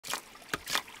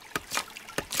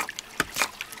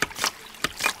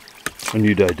A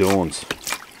new day dawns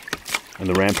and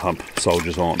the ram pump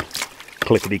soldiers on.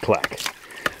 Clickety clack.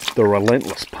 The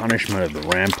relentless punishment of the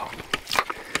ram pump.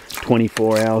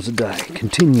 24 hours a day,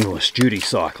 continuous duty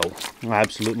cycle. I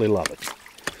absolutely love it.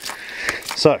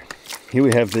 So here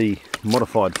we have the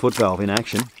modified foot valve in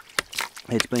action.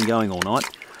 It's been going all night.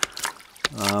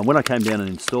 When I came down and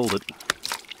installed it,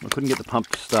 I couldn't get the pump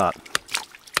to start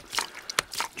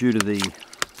due to the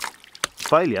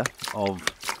failure of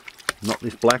not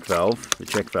this black valve, the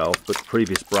check valve, but the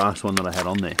previous brass one that I had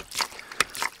on there.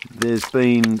 There's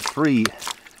been 3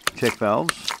 check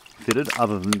valves fitted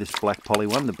other than this black poly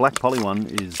one. The black poly one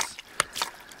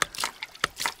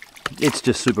it's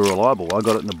just super reliable. I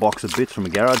got it in a box of bits from a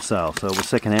garage sale, so it was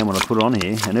second hand when I put it on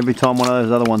here, and every time one of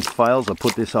those other ones fails I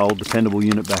put this old dependable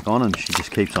unit back on and she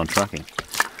just keeps on trucking.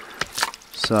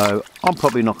 So I'm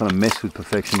probably not going to mess with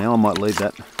perfection now. I might leave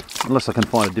that unless I can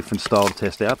find a different style to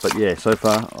test out, but yeah, so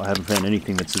far I haven't found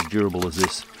anything that's as durable as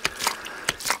this.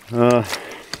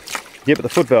 Yeah, but the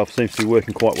foot valve seems to be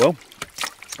working quite well.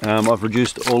 I've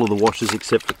reduced all of the washers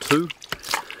except for 2,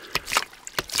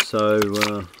 so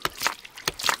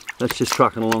that's just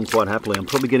trucking along quite happily. I'm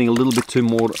probably getting a little bit too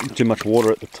much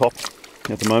water at the top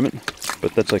at the moment,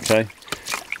 but that's okay.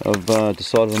 I've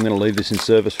decided I'm going to leave this in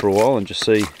service for a while and just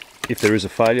see if there is a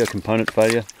failure, component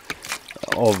failure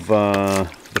of the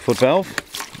foot valve,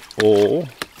 or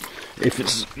if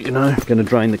it's, you know, going to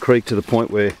drain the creek to the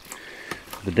point where,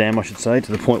 the dam I should say,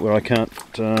 to the point where I can't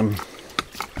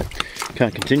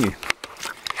continue.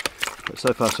 But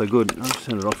so far so good. I'll just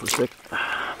turn it off for a sec.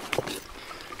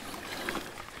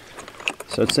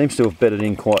 So it seems to have bedded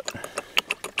in quite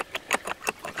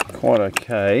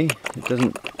okay.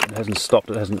 It hasn't stopped,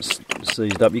 it hasn't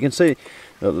seized up. You can see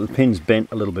the pin's bent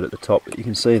a little bit at the top, but you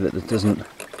can see that it doesn't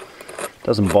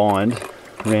bind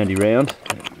roundy round,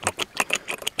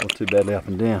 not too badly up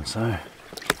and down. So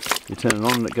you turn it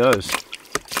on and it goes.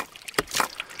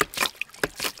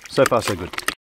 So far so good.